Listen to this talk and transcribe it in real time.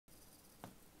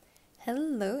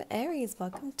Hello, Aries.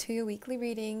 Welcome to your weekly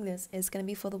reading. This is going to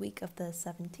be for the week of the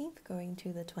 17th going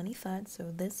to the 23rd.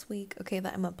 So this week, okay,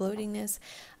 that I'm uploading this,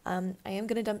 I am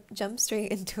going to jump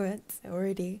straight into it. I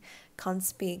already can't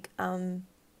speak. I'm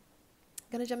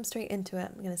going to jump straight into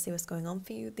it. I'm going to see what's going on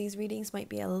for you. These readings might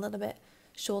be a little bit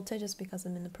shorter just because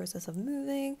I'm in the process of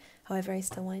moving. However, I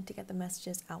still wanted to get the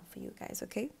messages out for you guys,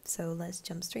 okay? So let's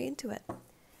jump straight into it.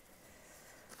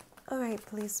 All right,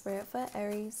 please spirit for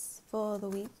Aries for the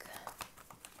week.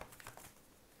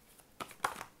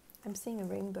 I'm seeing a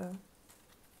rainbow.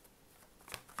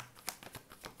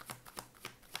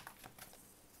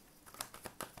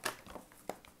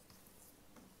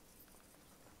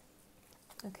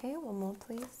 Okay, one more,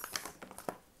 please.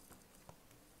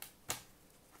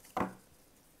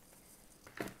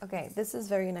 Okay, this is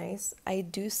very nice. I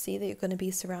do see that you're going to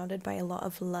be surrounded by a lot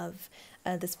of love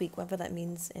this week, whether that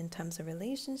means in terms of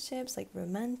relationships, like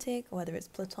romantic, or whether it's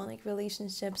platonic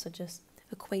relationships or just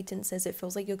acquaintances. It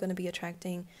feels like you're going to be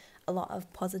attracting a lot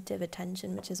of positive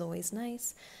attention, which is always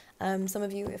nice. Some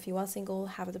of you, if you are single,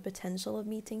 have the potential of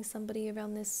meeting somebody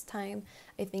around this time.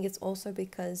 I think it's also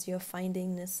because you're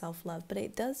finding this self-love, but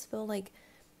it does feel like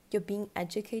you're being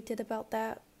educated about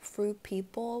that through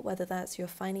people, whether that's you're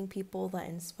finding people that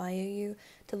inspire you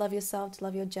to love yourself, to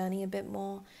love your journey a bit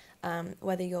more,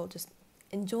 whether you're just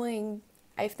enjoying,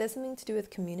 if there's something to do with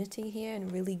community here,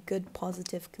 and really good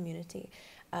positive community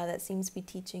that seems to be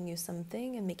teaching you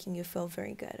something and making you feel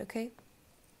very good, okay?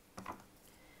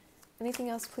 Anything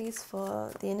else, please,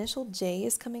 for the initial J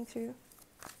is coming through.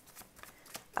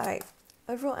 All right,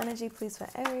 overall energy, please, for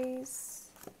Aries.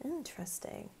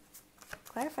 Interesting.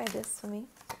 Clarify this for me.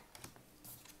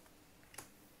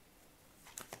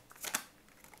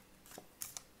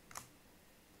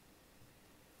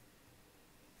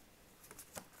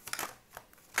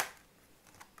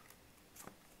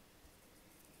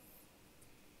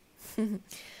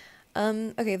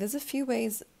 Okay, there's a few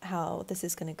ways how this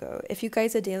is going to go. If you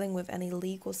guys are dealing with any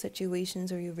legal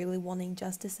situations or you're really wanting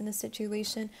justice in a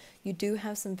situation, you do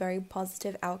have some very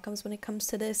positive outcomes when it comes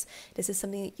to this. This is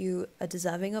something that you are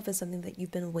deserving of, is something that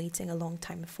you've been waiting a long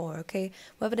time for, okay?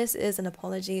 Whether this is an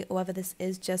apology or whether this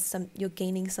is just you're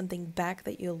gaining something back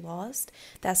that you lost,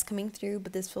 that's coming through,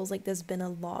 but this feels like there's been a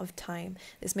lot of time.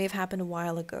 This may have happened a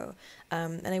while ago,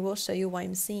 and I will show you why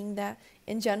I'm seeing that.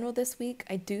 In general this week,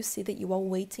 I do see that you are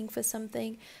waiting for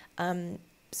something.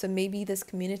 So maybe this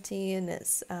community and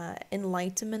this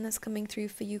enlightenment that's coming through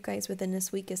for you guys within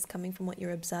this week is coming from what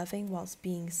you're observing whilst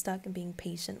being stuck and being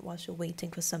patient whilst you're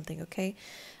waiting for something, okay?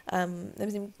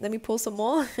 Let me pull some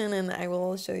more and then I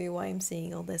will show you why I'm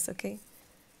seeing all this, okay?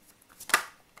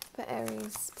 For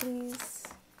Aries, please.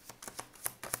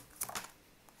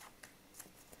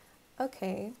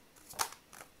 Okay.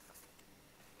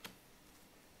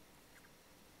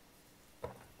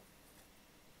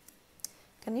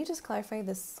 Can you just clarify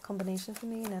this combination for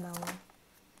me and then I'll...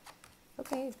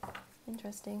 Okay,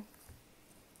 interesting.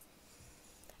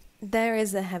 There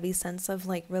is a heavy sense of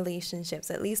like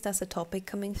relationships, at least that's a topic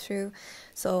coming through.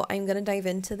 So I'm going to dive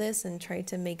into this and try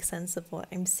to make sense of what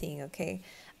I'm seeing, okay?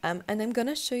 And I'm going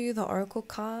to show you the oracle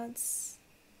cards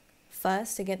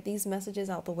first to get these messages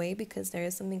out the way because there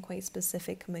is something quite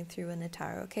specific coming through in the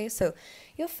tarot, okay? So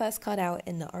your first card out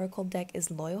in the oracle deck is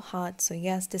Loyal Heart. So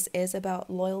yes, this is about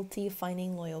loyalty,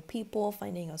 finding loyal people,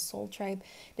 finding a soul tribe.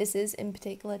 This is in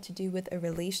particular to do with a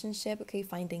relationship, okay?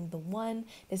 Finding the one.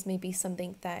 This may be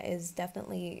something that is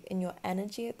definitely in your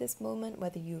energy at this moment,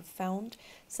 whether you've found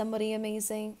somebody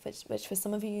amazing, which for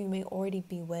some of you may already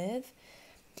be with.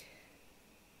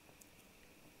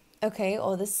 Okay,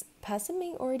 or this person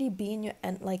may already be in your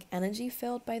energy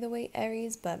field, by the way,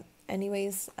 Aries. But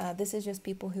anyways, this is just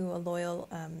people who are loyal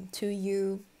to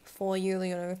you, for you.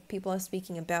 You know, if people are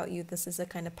speaking about you, this is the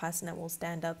kind of person that will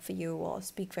stand up for you or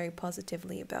speak very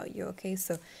positively about you, okay?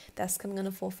 So that's coming on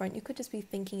the forefront. You could just be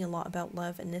thinking a lot about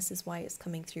love, and this is why it's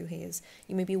coming through here. Is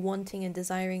you may be wanting and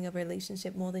desiring a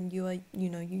relationship more than you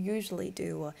usually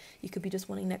do, or you could be just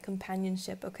wanting that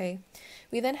companionship, okay?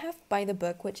 We then have By the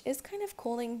Book, which is kind of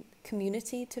calling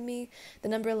community to me. The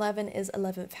number 11 is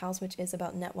 11th house, which is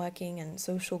about networking and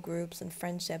social groups and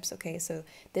friendships, okay? So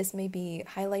this may be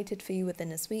highlighted for you within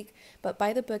this week. But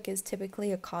By the Book is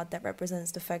typically a card that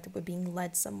represents the fact that we're being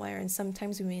led somewhere, and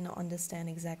sometimes we may not understand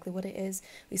exactly what it is.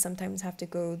 We sometimes have to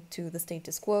go to the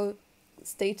status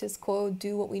quo,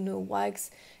 do what we know works.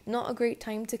 Not a great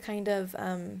time to kind of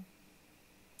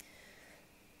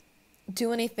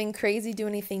do anything crazy, do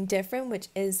anything different, which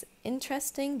is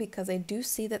interesting because I do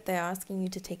see that they're asking you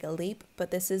to take a leap,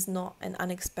 but this is not an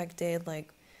unexpected, like,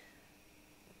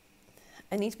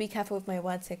 I need to be careful with my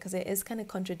words here because it is kind of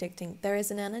contradicting. There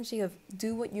is an energy of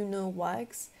do what you know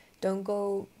works, Don't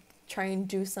go try and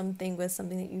do something with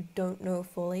something that you don't know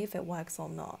fully if it works or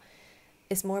not.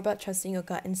 It's more about trusting your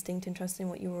gut instinct and trusting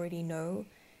what you already know,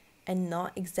 and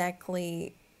not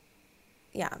exactly,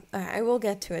 yeah, I will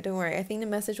get to it, don't worry. I think the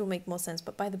message will make more sense,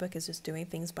 but by the book is just doing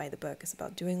things by the book. It's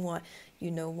about doing what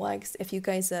you know works. If you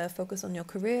guys focus on your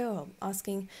career, or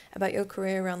asking about your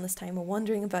career around this time, or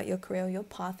wondering about your career, or your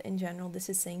path in general, this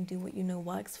is saying do what you know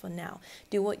works for now.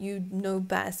 Do what you know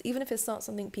best, even if it's not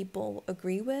something people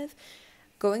agree with.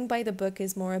 Going by the book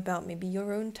is more about maybe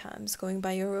your own terms, going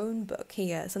by your own book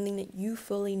here. Something that you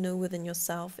fully know within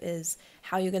yourself is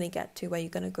how you're going to get to where you're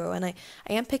going to go. And I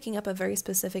am picking up a very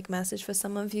specific message for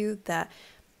some of you, that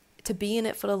to be in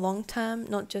it for the long term,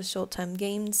 not just short-term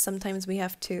gains. Sometimes we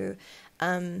have to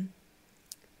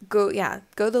go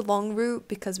the long route,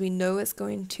 because we know it's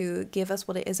going to give us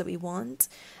what it is that we want.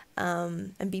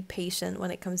 And be patient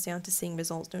when it comes down to seeing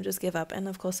results. Don't just give up. And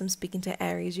of course, I'm speaking to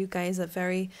Aries. You guys are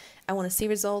very, I want to see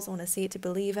results. I want to see it to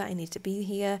believe it. I need to be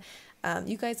here.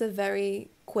 You guys are very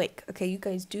quick. Okay, you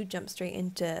guys do jump straight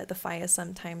into the fire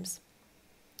sometimes,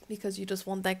 because you just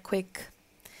want that quick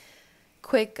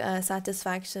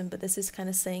satisfaction. But this is kind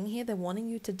of saying here, they're wanting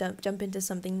you to jump into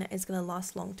something that is going to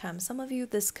last long term. Some of you,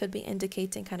 this could be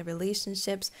indicating kind of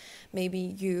relationships. Maybe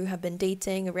you have been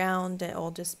dating around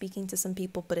or just speaking to some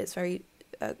people, but it's very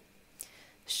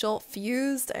short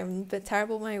fused. I'm a bit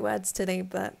terrible with my words today,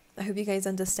 but I hope you guys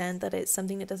understand that it's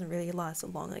something that doesn't really last so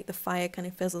long. Like the fire kind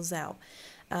of fizzles out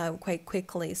quite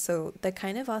quickly. So they're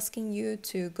kind of asking you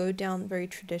to go down very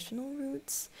traditional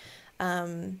routes.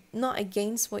 Not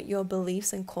against what your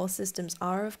beliefs and core systems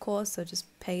are, of course, so just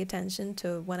pay attention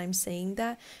to when I'm saying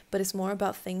that, but it's more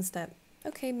about things that,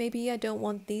 okay, maybe I don't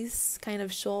want these kind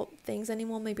of short things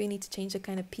anymore. Maybe I need to change the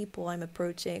kind of people I'm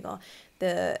approaching, or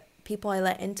the people I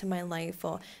let into my life,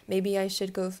 or maybe I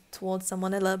should go towards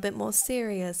someone a little bit more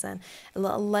serious and a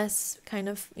little less kind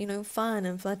of, fun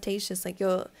and flirtatious. Like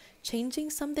you're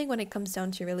changing something when it comes down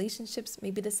to your relationships.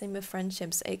 Maybe the same with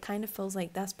friendships. It kind of feels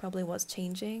like that's probably what's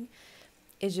changing,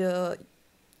 is you're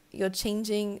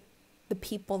changing the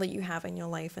people that you have in your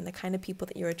life and the kind of people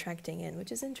that you're attracting in,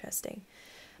 which is interesting.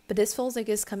 But this feels like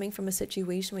it's coming from a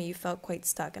situation where you felt quite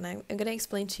stuck, and I'm going to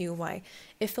explain to you why.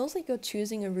 It feels like you're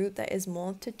choosing a route that is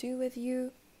more to do with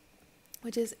you,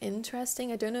 which is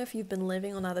interesting. I don't know if you've been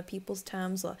living on other people's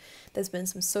terms, or there's been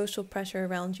some social pressure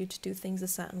around you to do things a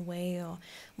certain way, or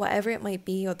whatever it might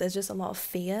be, or there's just a lot of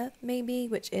fear maybe,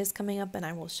 which is coming up, and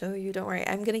I will show you. Don't worry,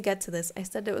 I'm going to get to this. I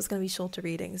said it was going to be shorter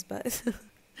readings, but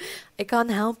I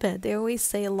can't help it. They always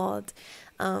say a lot.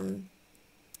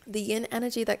 The yin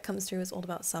energy that comes through is all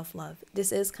about self-love.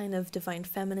 This is kind of divine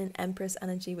feminine empress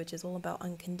energy, which is all about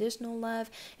unconditional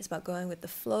love. It's about going with the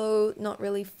flow, not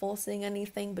really forcing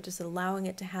anything, but just allowing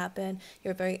it to happen.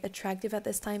 You're very attractive at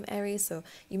this time, Aries, so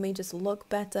you may just look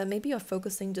better. Maybe you're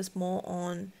focusing just more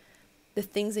on the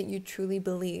things that you truly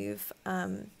believe,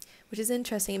 which is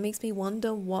interesting. It makes me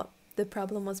wonder what the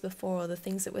problem was before, or the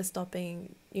things that we're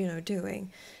stopping, doing,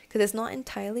 because it's not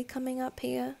entirely coming up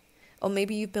here. Or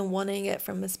maybe you've been wanting it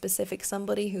from a specific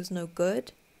somebody who's no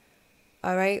good,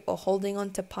 all right? Or holding on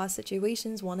to past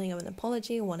situations, wanting an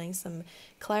apology, wanting some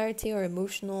clarity or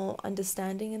emotional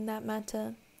understanding in that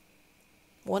matter.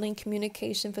 Wanting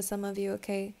communication for some of you,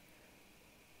 okay?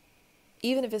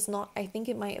 Even if it's not, I think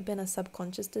it might have been a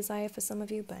subconscious desire for some of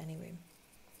you, but anyway.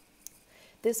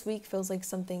 This week feels like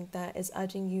something that is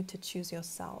urging you to choose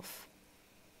yourself.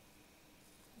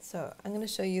 So I'm going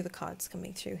to show you the cards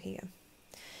coming through here.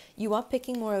 You are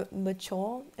picking more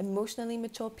mature, emotionally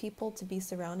mature people to be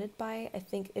surrounded by. I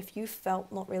think if you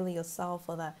felt not really yourself,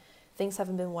 or that things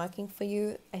haven't been working for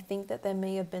you, I think that there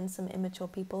may have been some immature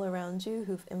people around you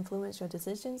who've influenced your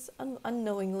decisions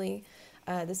unknowingly.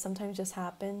 This sometimes just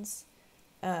happens.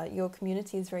 Your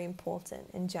community is very important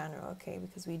in general, okay?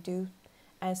 Because we do,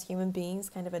 as human beings,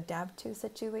 kind of adapt to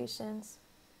situations.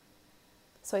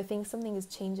 So I think something is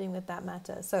changing with that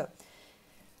matter. So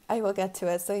I will get to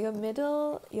it. So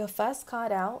your first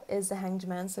card out is the Hanged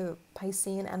Man. So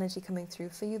Piscean energy coming through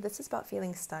for you. This is about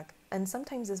feeling stuck. And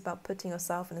sometimes it's about putting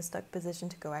yourself in a stuck position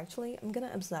to go, actually, I'm going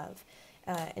to observe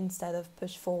instead of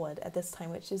push forward at this time,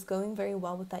 which is going very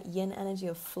well with that yin energy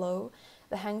of flow.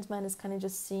 The Hanged Man is kind of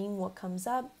just seeing what comes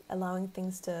up, allowing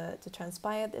things to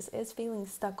transpire. This is feeling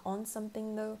stuck on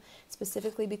something, though,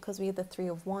 specifically because we have the Three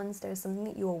of Wands. There's something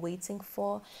that you are waiting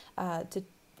for to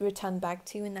return back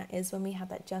to, and that is when we have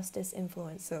that justice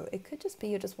influence. So it could just be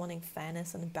you're just wanting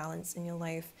fairness and balance in your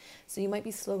life, so you might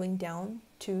be slowing down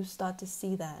to start to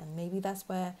see that. And maybe that's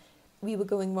where we were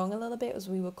going wrong a little bit, was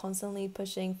we were constantly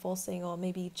pushing, forcing, or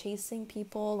maybe chasing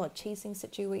people or chasing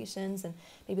situations, and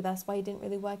maybe that's why it didn't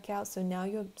really work out. So now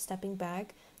you're stepping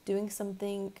back, doing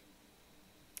something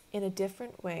in a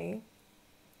different way,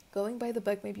 going by the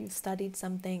book. Maybe you've studied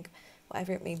something,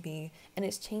 whatever it may be, and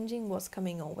it's changing what's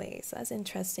coming your way. So that's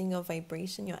interesting. Your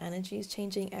vibration, your energy is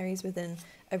changing, Aries, within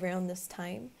around this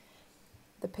time.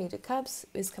 The Page of Cups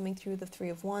is coming through the Three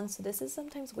of Wands. So this is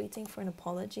sometimes waiting for an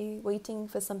apology, waiting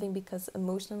for something because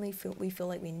emotionally we feel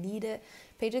like we need it.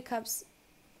 Page of Cups,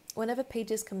 whenever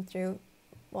pages come through,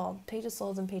 well, Page of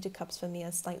Swords and Page of Cups for me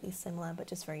are slightly similar, but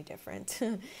just very different.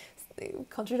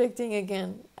 Contradicting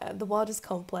again. The world is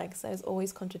complex. There's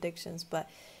always contradictions, but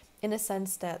in a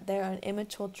sense that they're an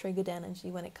immature triggered energy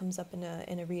when it comes up in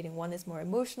a reading. One is more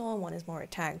emotional, one is more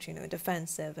attacked,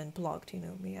 defensive and blocked,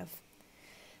 we have.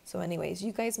 So anyways,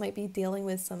 you guys might be dealing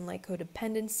with some like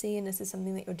codependency, and this is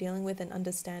something that you're dealing with and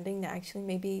understanding that actually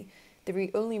maybe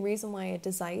the only reason why I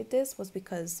desired this was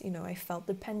because, I felt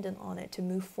dependent on it to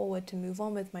move forward, to move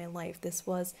on with my life. This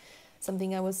was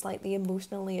something I was slightly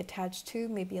emotionally attached to,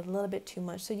 maybe a little bit too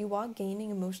much. So you are gaining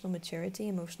emotional maturity,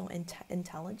 emotional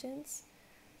intelligence.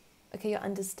 Okay, you're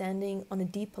understanding on a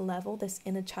deeper level this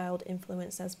inner child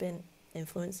influence has been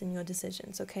influencing your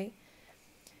decisions, okay?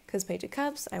 Because Page of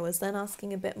Cups, I was then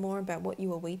asking a bit more about what you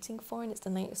were waiting for, and it's the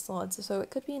Knight of Swords. So it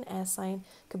could be an air sign,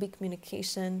 could be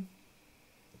communication,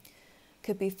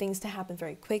 could be things to happen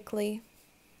very quickly.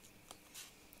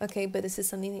 Okay, but this is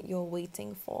something that you're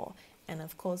waiting for. And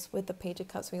of course, with the Page of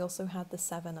Cups, we also had the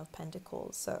Seven of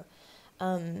Pentacles. So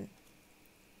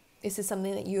this is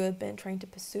something that you have been trying to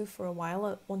pursue for a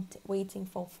while, or waiting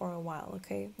for a while,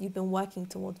 okay? You've been working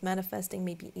towards manifesting,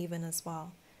 maybe even as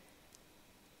well.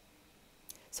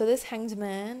 So this Hanged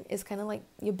Man is kind of like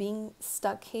you're being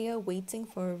stuck here waiting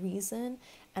for a reason,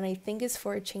 and I think it's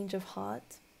for a change of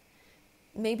heart.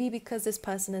 Maybe because this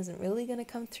person isn't really going to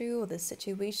come through, or the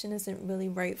situation isn't really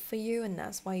right for you, and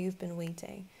that's why you've been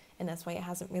waiting, and that's why it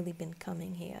hasn't really been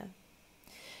coming here.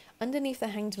 Underneath the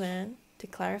Hanged Man, to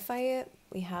clarify it,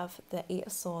 we have the Eight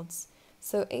of Swords.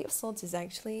 So Eight of Swords is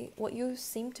actually what you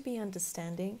seem to be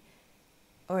understanding,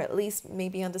 or at least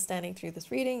maybe understanding through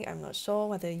this reading. I'm not sure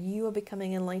whether you are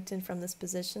becoming enlightened from this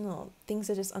position or things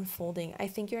are just unfolding. I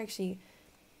think you're actually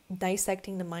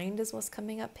dissecting the mind is what's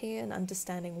coming up here and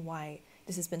understanding why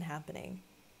this has been happening.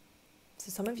 So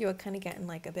some of you are kind of getting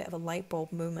like a bit of a light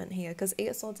bulb moment here, because Eight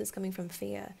of Swords is coming from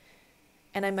fear.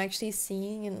 And I'm actually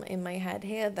seeing in my head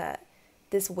here that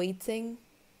this waiting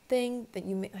thing that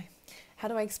you may... How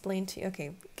do I explain to you?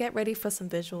 Okay, get ready for some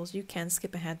visuals. You can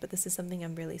skip ahead, but this is something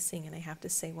I'm really seeing, and I have to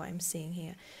say what I'm seeing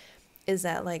here. Is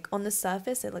that like on the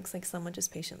surface, it looks like someone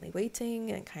just patiently waiting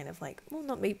and kind of like, well,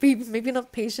 not maybe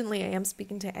not patiently. I am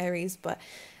speaking to Aries, but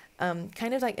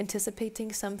kind of like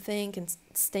anticipating something and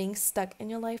staying stuck in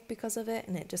your life because of it,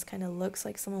 and it just kind of looks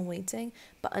like someone waiting.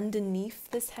 But underneath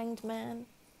this Hanged Man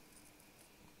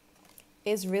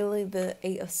is really the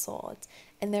Eight of Swords.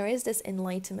 And there is this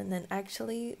enlightenment that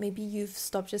actually maybe you've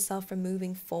stopped yourself from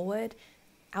moving forward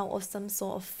out of some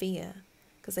sort of fear.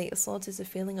 Because Eight of Swords is a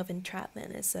feeling of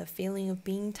entrapment. It's a feeling of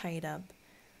being tied up.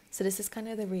 So this is kind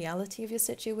of the reality of your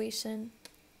situation.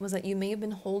 Was that you may have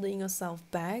been holding yourself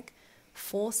back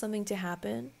for something to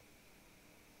happen.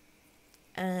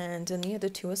 And then you have the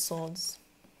Two of Swords,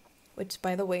 which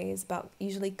by the way is about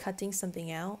usually cutting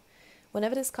something out.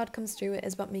 Whenever this card comes through, it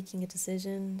is about making a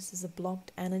decision. This is a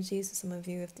blocked energy. So some of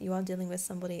you, if you are dealing with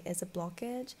somebody, it is a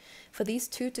blockage. For these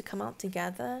two to come out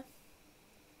together,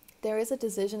 there is a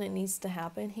decision that needs to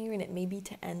happen here, and it may be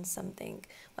to end something,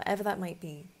 whatever that might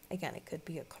be. Again, it could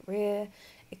be a career,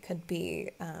 it could be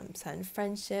certain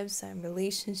friendships, certain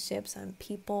relationships, certain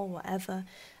people, whatever.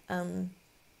 And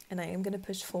I am going to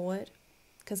push forward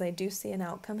because I do see an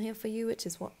outcome here for you, which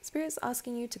is what Spirit's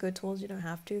asking you to go towards. You don't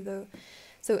have to, though.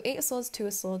 So Eight of Swords, Two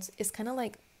of Swords is kind of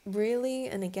like really,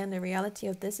 and again, the reality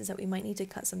of this is that we might need to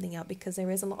cut something out because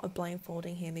there is a lot of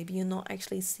blindfolding here. Maybe you're not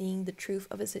actually seeing the truth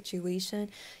of a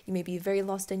situation. You may be very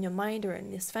lost in your mind or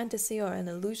in this fantasy or an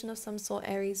illusion of some sort,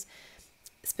 Aries.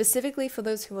 Specifically for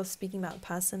those who are speaking about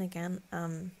person, again,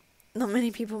 not many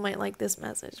people might like this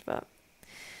message, but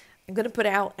I'm going to put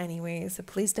it out anyway, so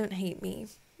please don't hate me,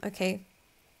 okay,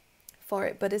 for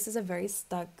it. But this is a very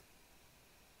stuck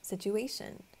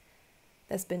situation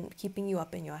that's been keeping you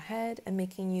up in your head and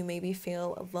making you maybe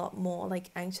feel a lot more like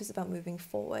anxious about moving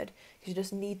forward because you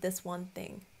just need this one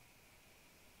thing.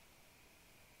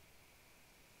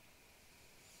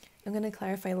 I'm going to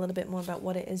clarify a little bit more about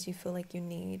what it is you feel like you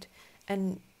need.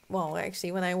 And well,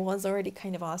 actually, when I was already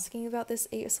kind of asking about this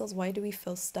Eight of Swords, why do we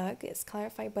feel stuck? It's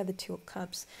clarified by the Two of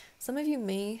Cups. Some of you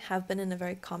may have been in a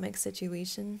very karmic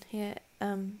situation here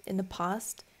in the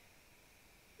past.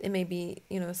 It may be,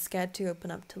 scared to open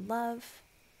up to love.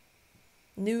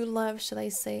 New love, should I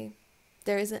say.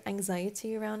 There is an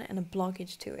anxiety around it and a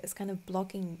blockage to it. It's kind of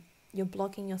blocking You're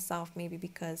blocking yourself maybe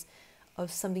because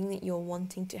of something that you're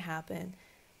wanting to happen.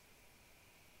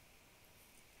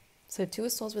 So Two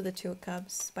of Swords with the Two of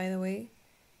Cups, by the way.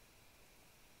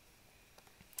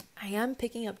 I am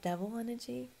picking up devil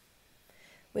energy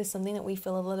with something that we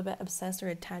feel a little bit obsessed or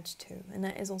attached to. And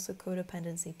that is also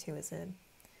codependency too. It's a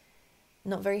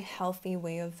not very healthy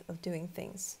way of doing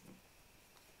things.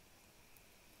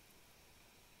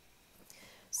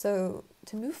 So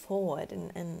to move forward,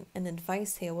 and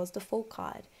advice here was the Fool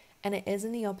card. And it is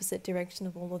in the opposite direction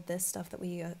of all of this stuff that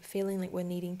we are feeling like we're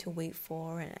needing to wait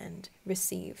for and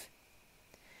receive.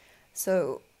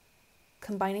 So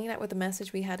combining that with the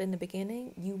message we had in the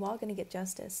beginning, you are going to get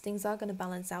justice. Things are going to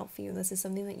balance out for you. This is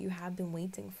something that you have been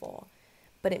waiting for.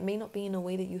 But it may not be in a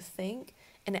way that you think.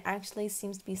 And it actually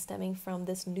seems to be stemming from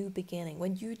this new beginning.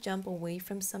 When you jump away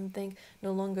from something,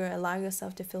 no longer allow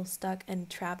yourself to feel stuck and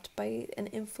trapped by an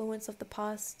influence of the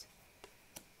past.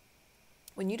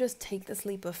 When you just take this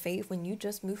leap of faith, when you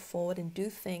just move forward and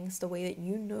do things the way that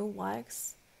you know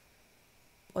works,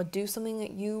 or do something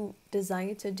that you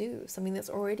desire to do, something that's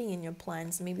already in your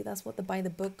plans. Maybe that's what the By the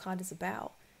Book card is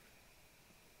about.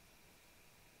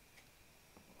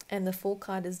 And the Fool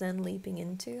card is then leaping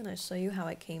into, and I'll show you how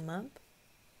it came up,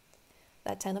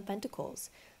 that Ten of Pentacles.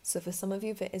 So for some of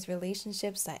you, if it is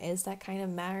relationships, that is that kind of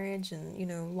marriage and,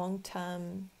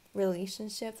 long-term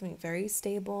relationships, very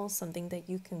stable, something that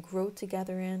you can grow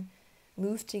together in,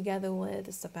 move together with.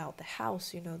 It's about the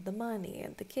house, the money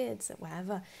and the kids and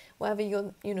whatever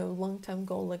your, long-term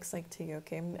goal looks like to you.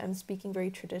 Okay, I'm speaking very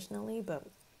traditionally, but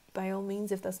by all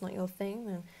means, if that's not your thing,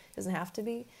 then it doesn't have to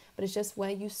be. But it's just where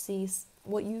you see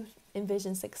what you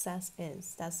envision success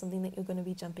is. That's something that you're going to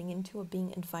be jumping into or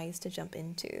being advised to jump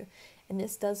into. And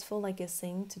this does feel like it's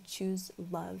saying to choose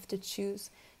love, to choose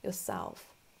yourself.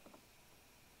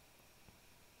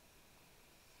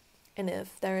 And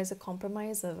if there is a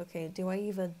compromise of, okay, do I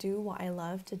either do what I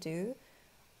love to do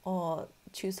or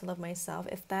choose to love myself?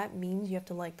 If that means you have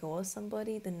to let go of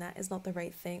somebody, then that is not the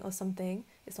right thing, or something.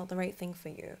 It's not the right thing for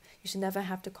you. You should never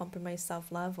have to compromise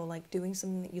self-love or doing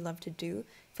something that you love to do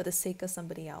for the sake of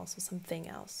somebody else or something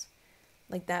else.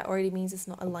 That already means it's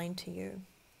not aligned to you.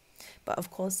 But of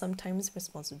course, sometimes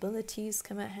responsibilities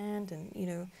come at hand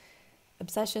and,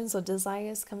 obsessions or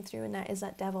desires come through, and that is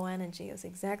that devil energy. It's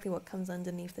exactly what comes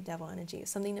underneath the devil energy.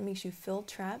 It's something that makes you feel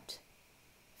trapped,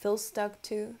 feel stuck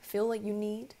to, feel like you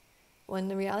need, when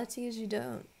the reality is you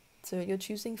don't. So you're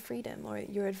choosing freedom, or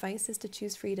your advice is to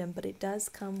choose freedom, but it does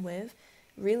come with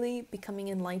really becoming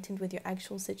enlightened with your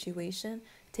actual situation,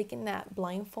 taking that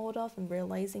blindfold off and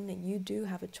realizing that you do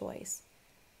have a choice.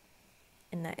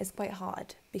 And that is quite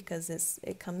hard because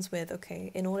it comes with,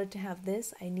 okay, in order to have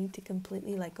this, I need to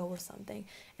completely let go of something.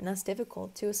 And that's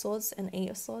difficult. 2 of Swords and 8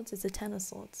 of Swords is a 10 of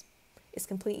Swords. It's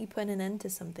completely putting an end to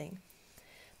something.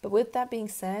 But with that being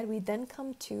said, we then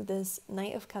come to this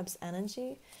Knight of Cups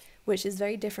energy, which is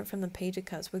very different from the Page of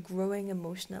Cups. We're growing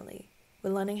emotionally. We're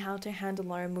learning how to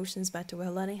handle our emotions better. We're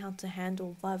learning how to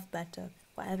handle love better,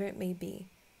 whatever it may be.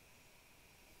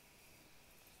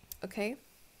 Okay?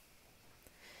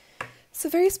 So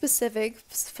very specific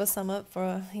for some of,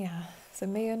 so it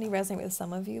may only resonate with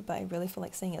some of you, but I really feel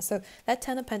like saying it. So that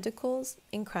 10 of Pentacles,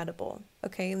 incredible.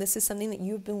 Okay, and this is something that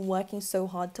you've been working so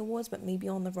hard towards, but maybe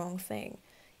on the wrong thing.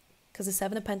 Because the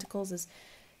 7 of Pentacles is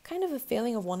kind of a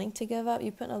feeling of wanting to give up.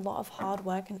 You put a lot of hard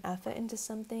work and effort into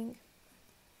something.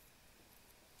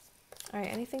 All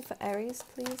right, anything for Aries,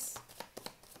 please?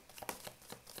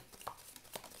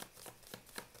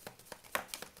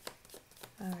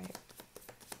 All right.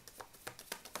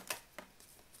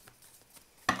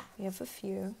 We have a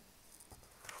few.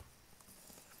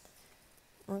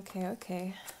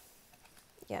 Okay.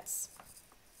 Yes.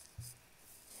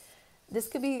 This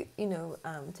could be,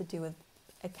 to do with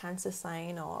a Cancer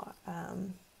sign or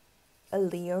a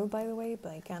Leo, by the way.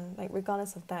 But again,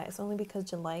 regardless of that, it's only because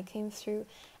July came through.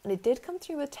 And it did come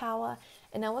through with Tower.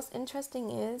 And now what's interesting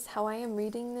is how I am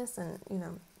reading this. And,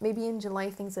 maybe in July,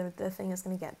 the thing is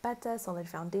going to get better. Solid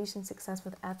foundation, success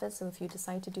with effort. So if you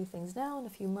decide to do things now in a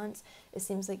few months, it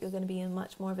seems like you're going to be in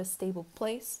much more of a stable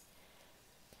place.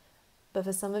 But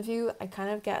for some of you, I kind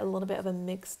of get a little bit of a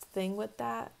mixed thing with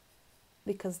that.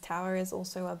 Because Tower is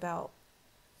also about,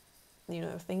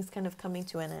 things kind of coming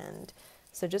to an end.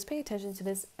 So just pay attention to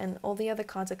this. And all the other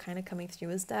cards are kind of coming through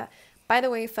is that. By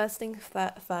the way, first thing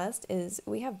first is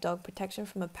we have dog protection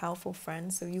from a powerful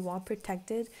friend. So you are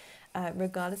protected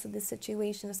regardless of the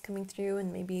situation that's coming through.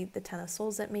 And maybe the 10 of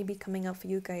Swords that may be coming up for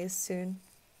you guys soon.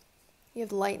 You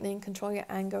have lightning, control your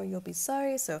anger, you'll be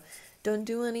sorry. So don't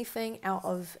do anything out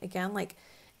of, again,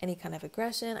 any kind of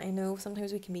aggression. I know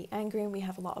sometimes we can be angry and we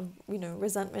have a lot of,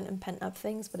 resentment and pent up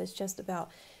things, but it's just about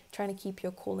trying to keep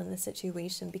your cool in the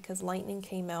situation, because lightning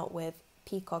came out with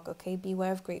peacock, okay?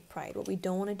 Beware of great pride. What we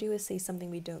don't want to do is say something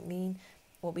we don't mean.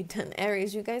 What we done,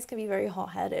 Aries, you guys can be very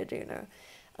hot-headed,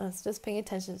 so just pay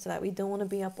attention to that. We don't want to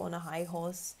be up on a high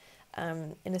horse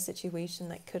in a situation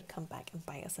that could come back and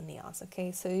bite us in the ass,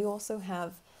 okay? So you also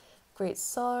have great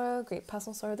sorrow, great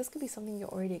personal sorrow. This could be something you're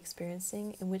already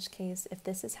experiencing, in which case, if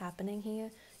this is happening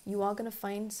here, you are going to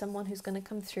find someone who's going to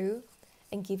come through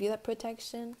and give you that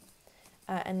protection.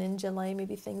 And in July,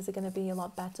 maybe things are going to be a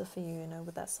lot better for you,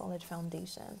 with that solid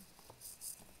foundation.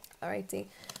 Alrighty.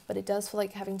 But it does feel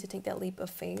like having to take that leap of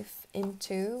faith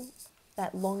into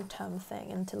that long-term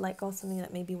thing, and to let go of something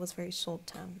that maybe was very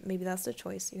short-term. Maybe that's the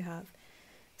choice you have.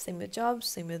 Same with jobs,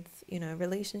 same with,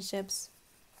 relationships.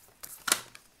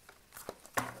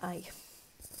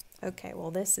 Okay,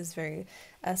 well, this is very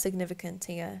significant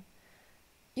here.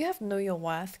 You have know your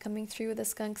worth coming through with the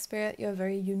skunk spirit. You're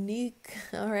very unique,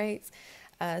 all right?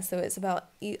 So it's about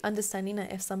understanding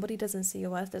that if somebody doesn't see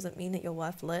your worth, doesn't mean that you're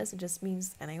worthless. It just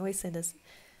means, and I always say this,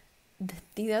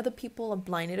 the other people are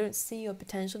blind. They don't see your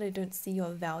potential. They don't see your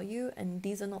value. And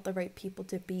these are not the right people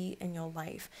to be in your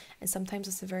life. And sometimes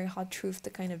it's a very hard truth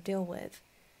to kind of deal with.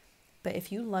 But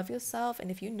if you love yourself and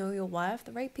if you know your worth,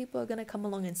 the right people are going to come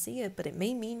along and see it. But it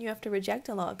may mean you have to reject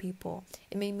a lot of people.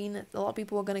 It may mean that a lot of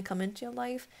people are going to come into your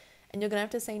life and you're going to have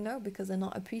to say no because they're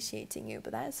not appreciating you.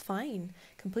 But that is fine.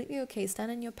 Completely okay.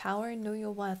 Stand in your power and know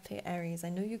your worth here, Aries. I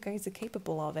know you guys are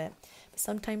capable of it. But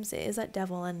sometimes it is that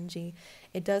devil energy.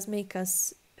 It does make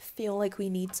us feel like we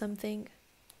need something.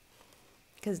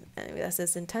 Because that's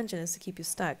its intention, is to keep you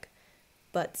stuck.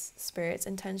 But Spirit's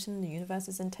intention, the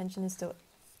universe's intention is to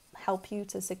help you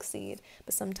to succeed.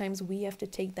 But sometimes we have to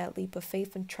take that leap of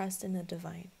faith and trust in the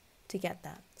divine to get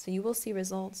that. So you will see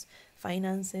results,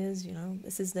 finances,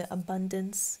 this is the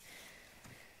abundance,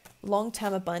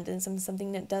 long-term abundance, and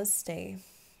something that does stay.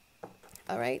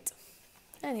 All right.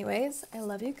 Anyways, I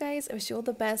love you guys. I wish you all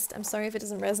the best. I'm sorry if it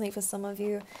doesn't resonate for some of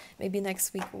you. Maybe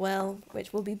next week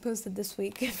which will be posted this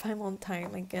week if I'm on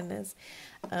time, my goodness.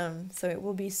 So it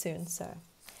will be soon. So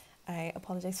I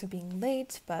apologize for being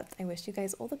late, but I wish you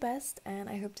guys all the best, and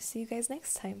I hope to see you guys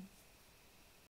next time.